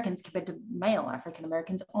African Americans compared to male African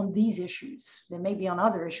Americans on these issues. There may be on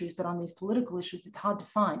other issues, but on these political issues, it's hard to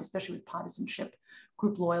find, especially with partisanship,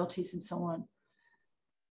 group loyalties, and so on.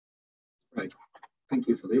 Right. Thank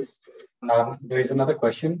you for this. There is another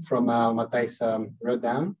question from Matthijs wrote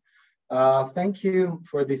down. Thank you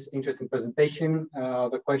for this interesting presentation.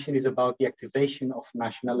 The question is about the activation of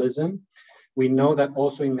nationalism. We know that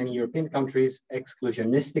also in many European countries,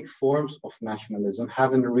 exclusionistic forms of nationalism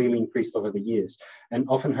haven't really increased over the years. An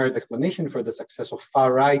often heard explanation for the success of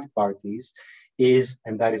far-right parties is,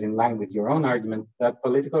 and that is in line with your own argument, that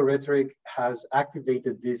political rhetoric has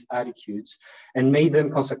activated these attitudes and made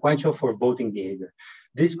them consequential for voting behavior.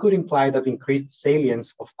 This could imply that increased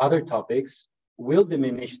salience of other topics will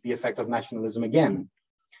diminish the effect of nationalism again.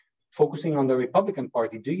 Focusing on the Republican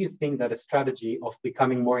Party, do you think that a strategy of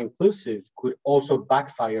becoming more inclusive could also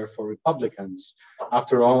backfire for Republicans?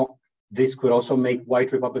 After all, this could also make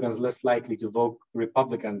white Republicans less likely to vote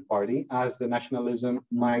Republican Party, as the nationalism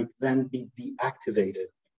might then be deactivated.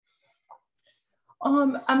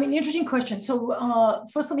 Interesting question. So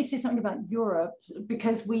first, let me say something about Europe,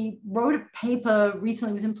 because we wrote a paper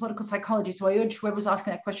recently, it was in political psychology. So I urge whoever's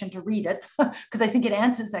asking that question to read it, because I think it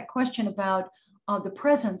answers that question about the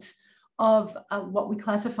presence of what we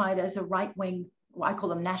classified as a right-wing, I call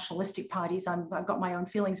them nationalistic parties. I've got my own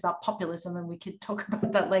feelings about populism, and we could talk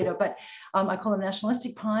about that later, but I call them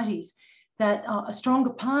nationalistic parties, that a stronger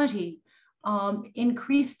party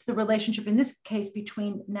increased the relationship, in this case,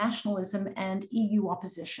 between nationalism and EU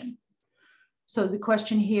opposition. So the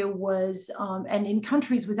question here was, and in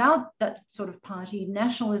countries without that sort of party,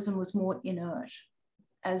 nationalism was more inert.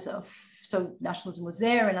 So nationalism was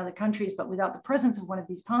there in other countries, but without the presence of one of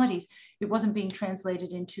these parties, it wasn't being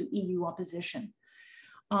translated into EU opposition.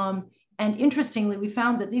 And interestingly, we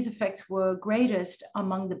found that these effects were greatest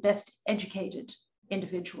among the best educated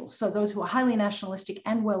individuals. So those who are highly nationalistic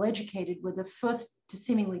and well-educated were the first to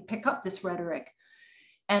seemingly pick up this rhetoric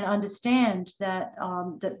and understand that,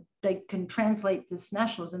 that they can translate this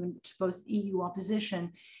nationalism into both EU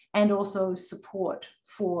opposition and also support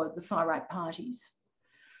for the far-right parties.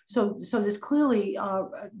 So there's clearly,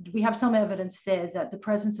 we have some evidence there that the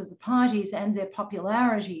presence of the parties and their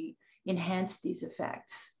popularity enhanced these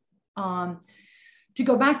effects. To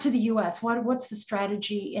go back to the US, what's the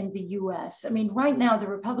strategy in the US? I mean, right now, the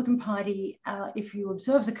Republican Party, if you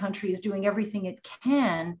observe the country, is doing everything it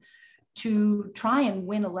can to try and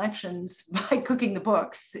win elections by cooking the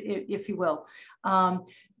books, if you will.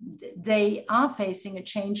 They are facing a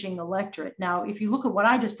changing electorate. Now, if you look at what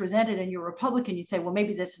I just presented and you're Republican, you'd say, well,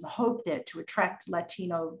 maybe there's some hope there to attract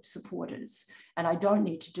Latino supporters, and I don't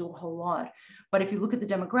need to do a whole lot. But if you look at the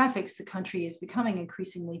demographics, the country is becoming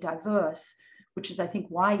increasingly diverse, which is, I think,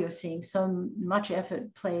 why you're seeing so much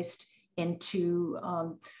effort placed into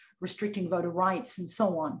restricting voter rights and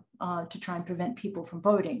so on to try and prevent people from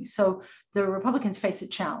voting. So the Republicans face a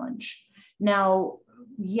challenge. Now,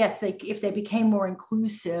 yes, if they became more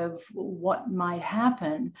inclusive, what might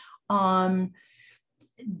happen?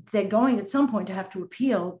 They're going at some point to have to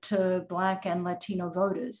appeal to Black and Latino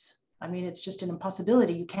voters. I mean, it's just an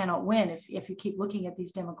impossibility. You cannot win if you keep looking at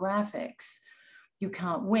these demographics. You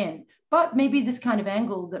can't win. But maybe this kind of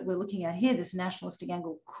angle that we're looking at here, this nationalistic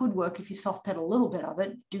angle, could work if you soft pedal a little bit of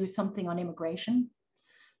it, do something on immigration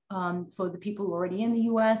for the people who are already in the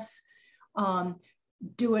US.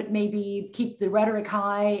 Do it, maybe keep the rhetoric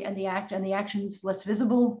high and the actions less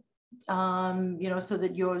visible, so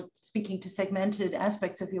that you're speaking to segmented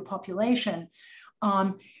aspects of your population.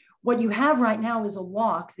 What you have right now is a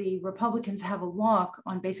lock. The Republicans have a lock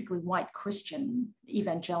on basically white Christian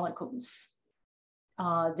evangelicals.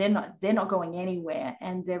 they're not going anywhere,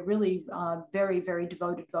 and they're really very, very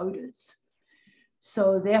devoted voters.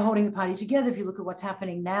 So they're holding the party together. If you look at what's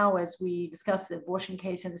happening now, as we discussed, the abortion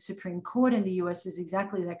case in the Supreme Court in the US is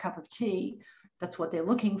exactly their cup of tea. That's what they're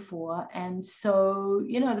looking for. And so,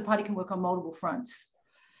 you know, the party can work on multiple fronts.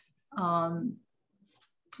 So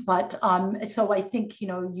I think, you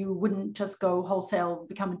know, you wouldn't just go wholesale,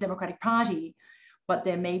 become a Democratic Party, but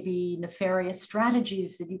there may be nefarious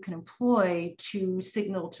strategies that you can employ to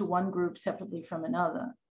signal to one group separately from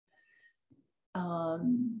another.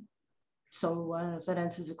 So I don't know if that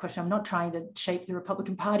answers the question. I'm not trying to shape the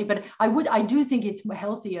Republican Party, but I do think it's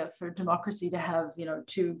healthier for democracy to have, you know,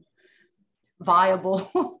 two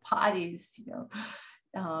viable parties, you know,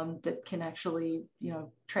 that can actually, you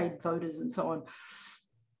know, trade voters and so on.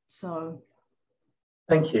 So.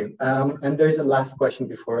 Thank you. And there's a last question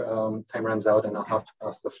before time runs out, and I'll have to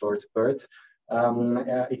pass the floor to Bert.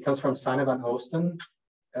 It comes from Sana van Oosten.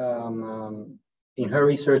 In her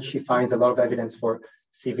research, she finds a lot of evidence for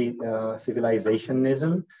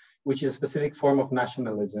civilizationism, which is a specific form of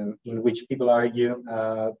nationalism in which people argue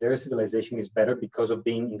their civilization is better because of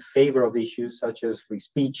being in favor of issues such as free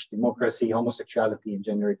speech, democracy, homosexuality, and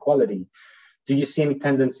gender equality. Do you see any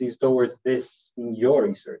tendencies towards this in your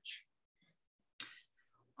research?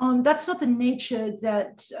 That's not the nature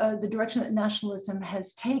that the direction that nationalism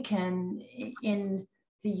has taken in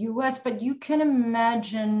the US, but you can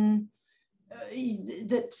imagine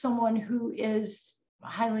that someone who is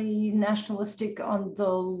highly nationalistic on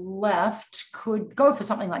the left could go for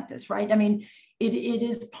something like this, right? I mean, it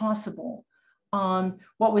is possible.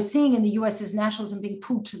 What we're seeing in the US is nationalism being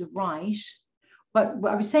pulled to the right. But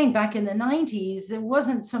what I was saying back in the 90s, there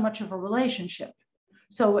wasn't so much of a relationship.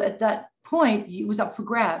 So at that point, it was up for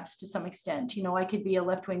grabs to some extent. You know, I could be a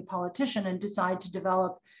left-wing politician and decide to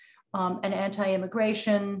develop an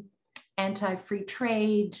anti-immigration, anti-free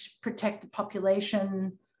trade, protect the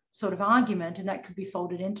population sort of argument, and that could be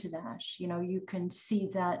folded into that. You know, you can see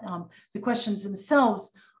that the questions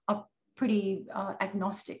themselves are pretty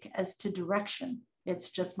agnostic as to direction. It's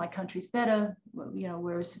just my country's better, you know,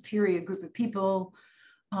 we're a superior group of people.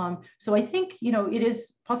 So I think, you know, it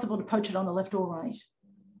is possible to poach it on the left or right.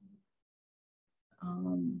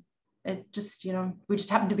 It just, you know, we just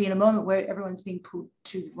happen to be in a moment where everyone's being pulled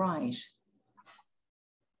to the right.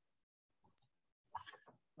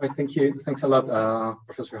 All right, thank you. Thanks a lot,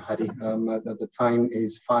 Professor Huddy. The time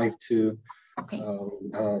is 5 to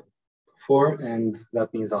 4, and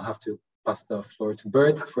that means I'll have to pass the floor to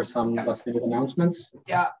Bert for some last minute announcements.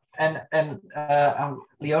 Yeah, and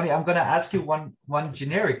Leonie, I'm going to ask you one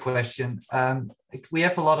generic question. We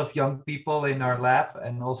have a lot of young people in our lab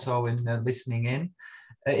and also in listening in.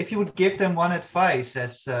 If you would give them one advice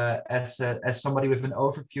as somebody with an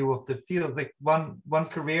overview of the field, like one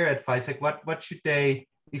career advice, like what should they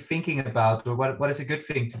be thinking about, or what is a good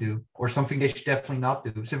thing to do, or something they should definitely not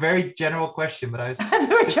do? It's a very general question, but I was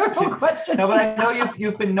question. No, but I know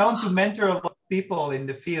you've been known to mentor a lot of people in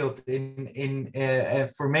the field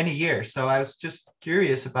for many years. So I was just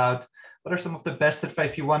curious about what are some of the best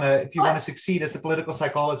advice if you want to succeed as a political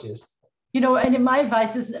psychologist. You know, and in my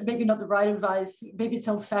advice is maybe not the right advice, maybe it's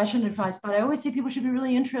old-fashioned advice, but I always say people should be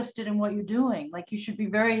really interested in what you're doing. Like, you should be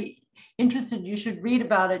very interested. You should read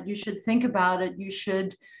about it. You should think about it. You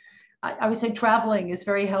should, I would say traveling is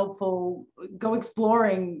very helpful. Go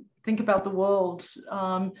exploring, think about the world.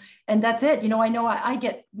 And that's it. You know I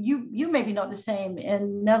get, you maybe not the same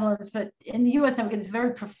in Netherlands, but in the US, I get this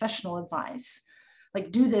very professional advice.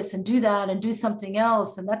 Like, do this and do that and do something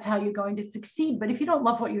else, and that's how you're going to succeed. But if you don't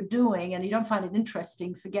love what you're doing and you don't find it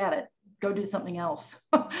interesting, forget it. Go do something else.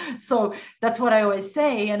 So that's what I always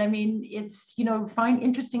say. And I mean, it's, you know, find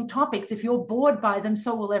interesting topics. If you're bored by them,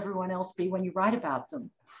 so will everyone else be when you write about them.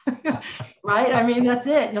 Right? I mean, that's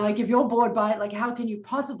it. You know, like, if you're bored by it, like, how can you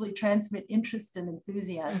possibly transmit interest and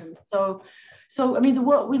enthusiasm? So, I mean, the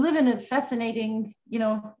world, we live in a fascinating, you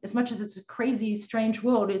know, as much as it's a crazy, strange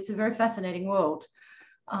world, it's a very fascinating world.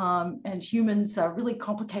 And humans are really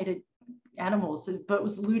complicated animals. But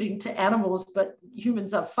was alluding to animals, but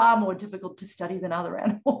humans are far more difficult to study than other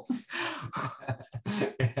animals.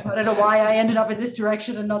 I don't know why I ended up in this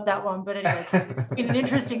direction and not that one, but anyway, it's been an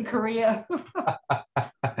interesting career.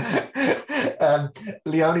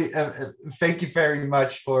 Leonie, thank you very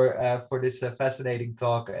much for this fascinating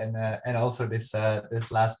talk and also this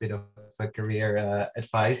last bit of career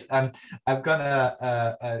advice. I'm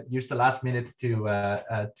gonna use the last minute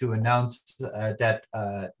to announce that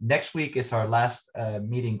next week is our last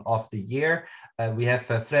meeting of the year. We have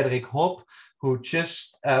Frederik Hopp, who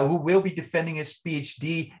will be defending his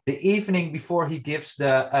PhD the evening before he gives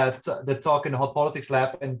the talk in the Hot Politics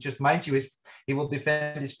Lab. And just mind you, he will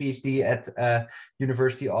defend his PhD at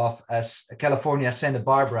University of California, Santa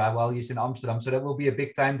Barbara, while he's in Amsterdam. So that will be a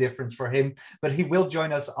big time difference for him. But he will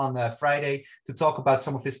join us on Friday to talk about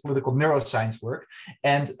some of his political neuroscience work.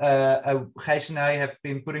 And Gijs and I have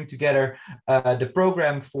been putting together the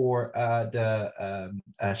program for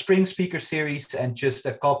the Spring Speaker Series, and just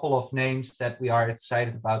a couple of names that we are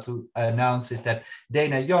excited about to announce is that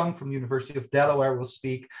Dana Young from the University of Delaware will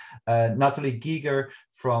speak, Nathalie Giger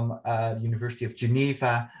from the University of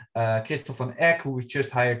Geneva, Christoph van Eck, who we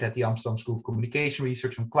just hired at the Amsterdam School of Communication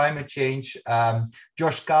Research on climate change,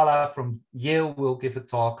 Josh Kalla from Yale will give a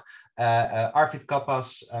talk, Arvid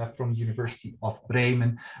Kappas from the University of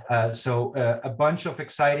Bremen. So a bunch of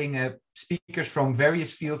exciting speakers from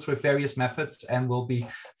various fields with various methods, and we'll be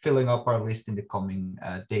filling up our list in the coming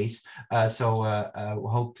days. So we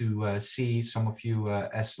hope to see some of you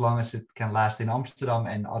as long as it can last in Amsterdam,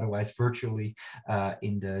 and otherwise virtually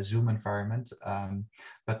in the Zoom environment.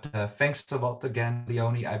 But thanks a lot again,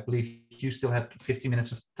 Leonie. I believe you still had 50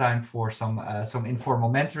 minutes of time for some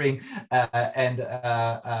informal mentoring, and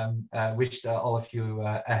wish all of you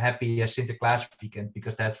a happy Sinterklaas weekend,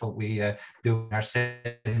 because that's what we do in our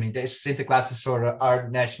ceremony. Sinterklaas is sort of our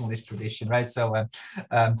nationalist tradition, right? So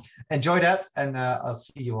enjoy that, and I'll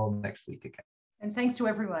see you all next week again. And thanks to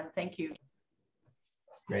everyone. Thank you.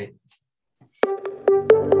 Great.